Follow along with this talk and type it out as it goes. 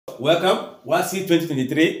Welcome, Wassce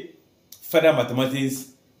 2023 Further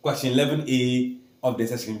Mathematics question 11a of the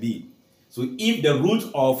section B. So if the root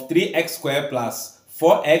of 3x squared plus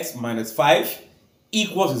 4x minus 5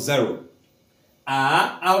 equals 0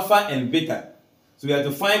 are alpha and beta. So we have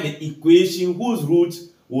to find the equation whose root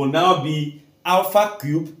will now be alpha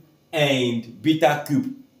cube and beta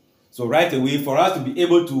cube. So right away, for us to be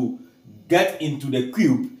able to get into the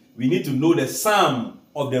cube, we need to know the sum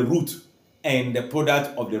of the root and the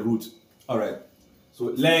product of the root. All right. So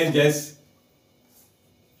let's just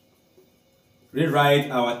rewrite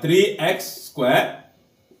our 3x squared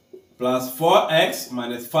plus 4x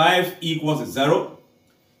minus 5 equals 0.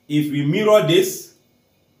 If we mirror this,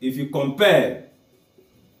 if you compare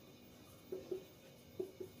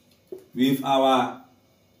with our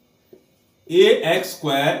ax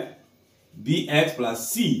squared bx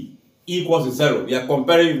plus c equals 0, we are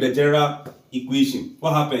comparing with the general equation.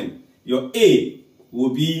 What happened? Your a will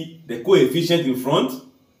be the coefficient in front,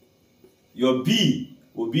 your b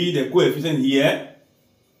will be the coefficient here,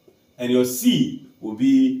 and your c will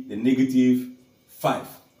be the negative 5.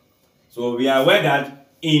 So we are aware that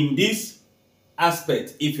in this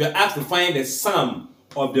aspect, if you're asked to find the sum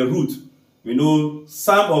of the root, we know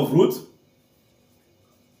sum of root,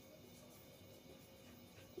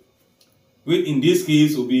 which in this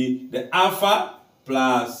case will be the alpha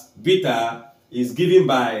plus beta is given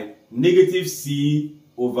by negative c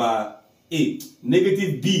over a,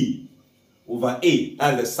 negative b over a.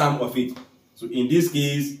 That's the sum of it. So in this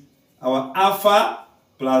case, our alpha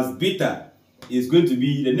plus beta is going to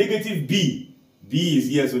be the negative b. B is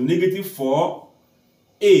here, so negative 4,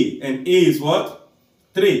 a, and a is what?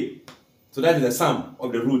 3. So that is the sum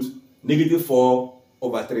of the root, negative 4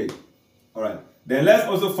 over 3. All right. Then let's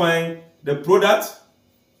also find the product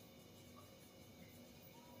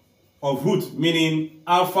of root, meaning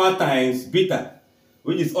alpha times beta,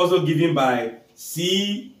 which is also given by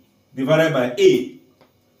c divided by a.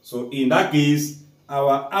 So in that case,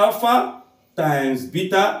 our alpha times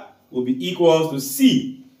beta will be equals to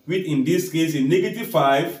c, which in this case is negative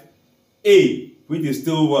 5, a, which is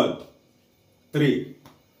still what? 3.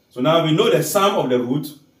 So now we know the sum of the root.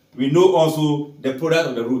 We know also the product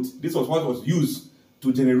of the root. This was what was used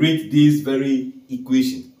to generate this very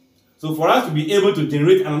equation. So for us to be able to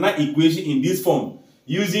generate another equation in this form,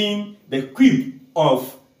 using the cube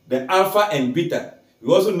of the alpha and beta,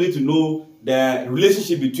 we also need to know the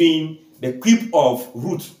relationship between the cube of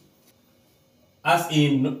root. As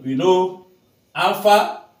in, we know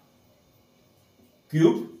alpha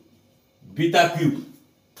cube, beta cube.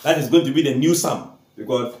 That is going to be the new sum,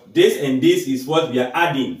 because this and this is what we are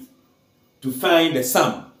adding to find the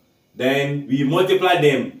sum. Then we multiply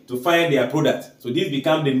them to find their product. So this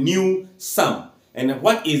becomes the new sum. And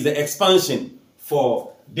what is the expansion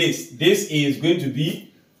for this? This is going to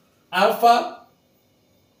be alpha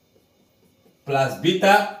plus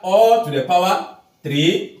beta all to the power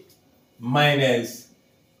 3 minus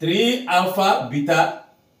 3 alpha beta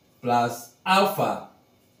plus alpha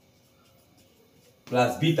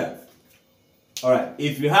plus beta. All right.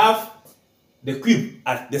 If you have the cube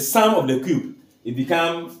at the sum of the cube, it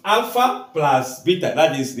becomes alpha plus beta.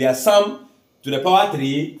 That is their sum to the power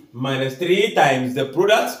 3 minus 3 times the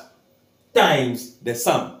product times the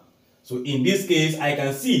sum. So in this case, I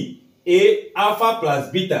can see a alpha plus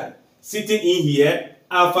beta sitting in here,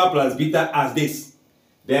 alpha plus beta as this.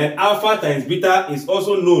 Then alpha times beta is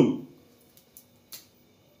also known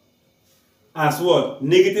as what?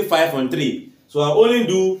 Negative 5 on 3. So I'll only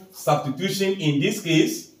do substitution in this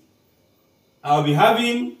case. I'll be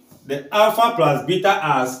having the alpha plus beta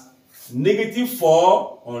as negative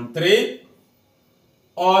 4 on 3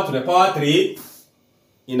 all to the power 3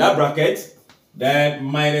 in that bracket, then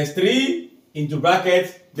minus 3 into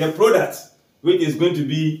bracket the product, which is going to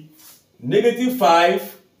be negative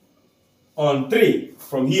 5 on 3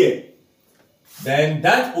 from here. Then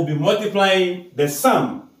that will be multiplying the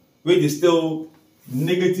sum, which is still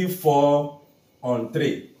negative 4 on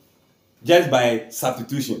 3, just by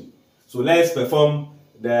substitution. So let's perform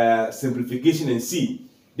the simplification and see.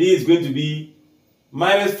 This is going to be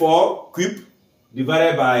minus 4 cube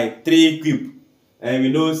divided by 3 cube. And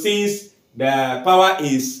we know since the power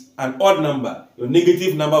is an odd number, your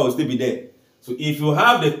negative number will still be there. So if you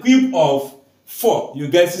have the cube of 4, you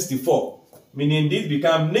get 64. Meaning this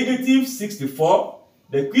becomes negative 64.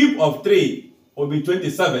 The cube of 3 will be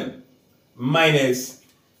 27. Minus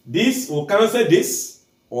this will cancel this,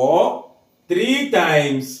 or 3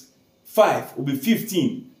 times 5 will be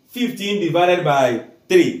 15. 15 divided by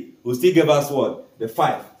 3 will still give us what? The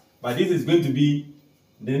 5. But this is going to be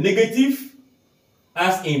the negative,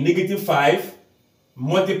 as in negative 5,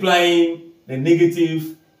 multiplying the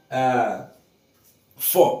negative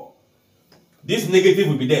 4. This negative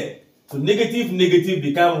will be there. So negative, negative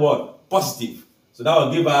become what? Positive. So that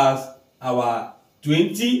will give us our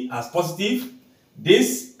 20 as positive.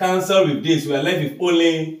 This cancel with this. We are left with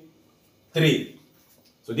only 3.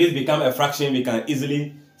 So this become a fraction we can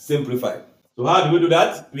easily simplify. So how do we do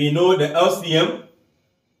that? We know the LCM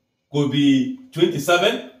could be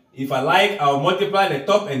 27. If I like, I'll multiply the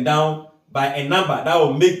top and down by a number that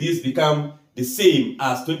will make this become the same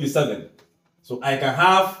as 27. So I can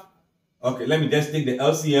have, okay, let me just take the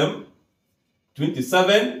LCM.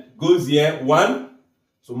 27 goes here 1.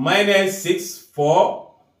 So minus 6,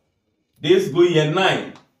 4. This go here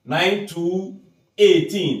 9. 9, 2,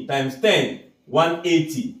 18 times 10,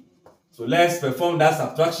 180. So let's perform that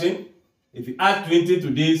subtraction. If you add 20 to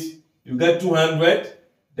this, you get 200,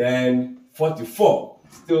 then 44.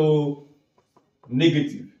 Still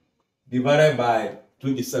negative, divided by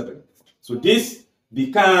 27. So this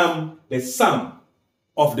becomes the sum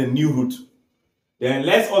of the new root. Then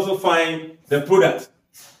let's also find the product.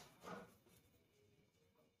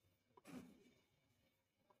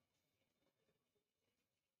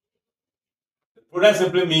 The product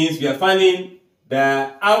simply means we are finding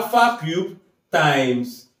the alpha cube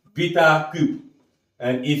times beta cube.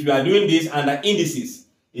 And if you are doing this under indices,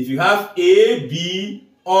 if you have a, b,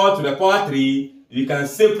 all to the power 3, you can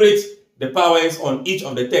separate the powers on each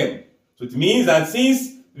of the term. So it means that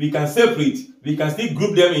since we can separate, we can still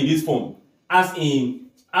group them in this form, as in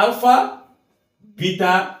alpha,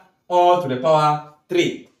 beta, all to the power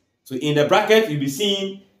 3. So in the bracket, you'll be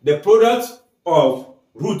seeing the product of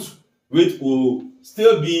root, which will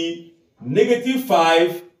still be negative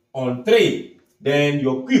 5 on 3. Then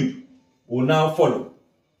your cube will now follow.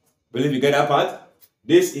 Believe you get that part?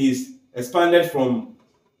 This is expanded from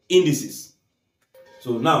indices.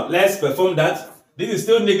 So now let's perform that. This is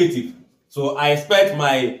still negative. So I expect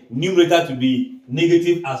my numerator to be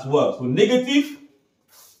negative as well. So negative,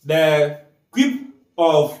 the cube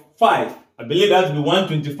of 5, I believe that will be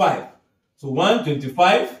 125. So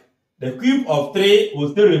 125, the cube of 3 will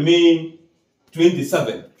still remain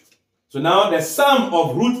 27. So now the sum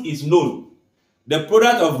of root is known. The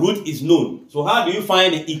product of root is known. So how do you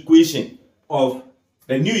find the equation of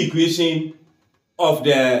the new equation of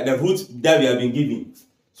the root that we have been given?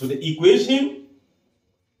 So the equation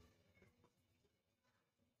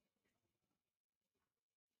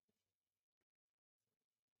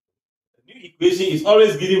is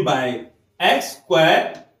always given by x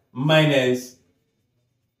squared minus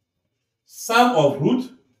sum of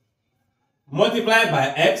root multiplied by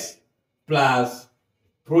x plus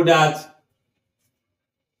product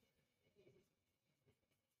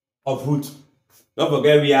of root. Don't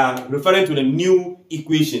forget, we are referring to the new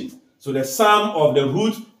equation. So the sum of the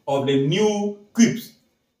root of the new cubes,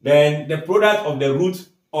 then the product of the root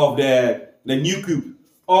of the new cube.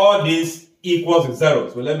 All this equals 0.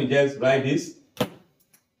 So let me just write this.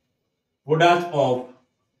 Product of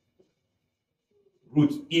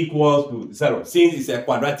root equals to 0, since it's a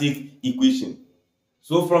quadratic equation.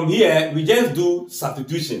 So from here, we just do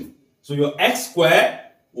substitution. So your x squared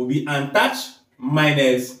will be untouched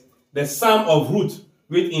minus the sum of root,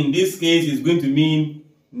 which in this case is going to mean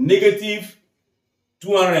negative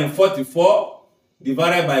 244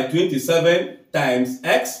 divided by 27 times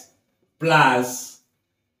x plus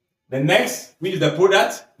the next, which is the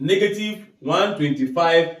product, negative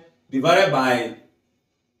 125 divided by,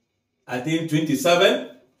 I think, 27,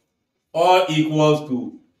 all equals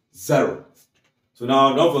to 0. So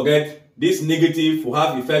now don't forget, this negative will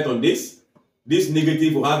have effect on this. This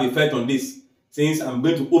negative will have effect on this. Since I'm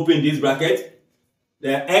going to open this bracket,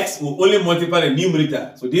 the x will only multiply the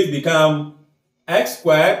numerator. So this becomes x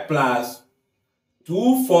squared plus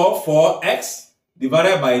 244x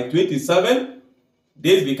divided by 27.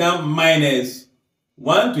 This becomes minus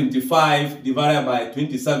 125 divided by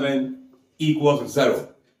 27 equals 0.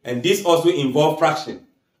 And this also involves fraction.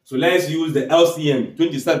 So let's use the LCM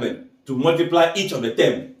 27 to multiply each of the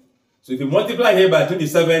term. So if you multiply here by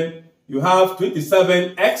 27, you have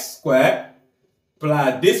 27x squared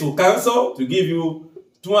plus this will cancel to give you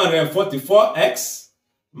 244x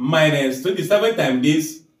minus 27 times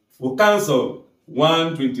this will cancel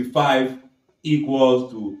 125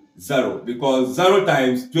 equals to 0, because 0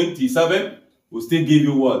 times 27 will still give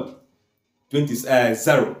you what?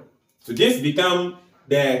 0. So this becomes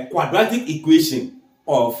the quadratic equation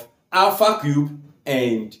of alpha cube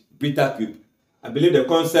and beta cube. I believe the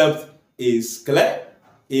concept is clear.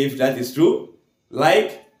 If that is true,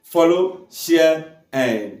 like, follow, share,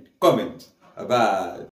 and comment. Bye-bye.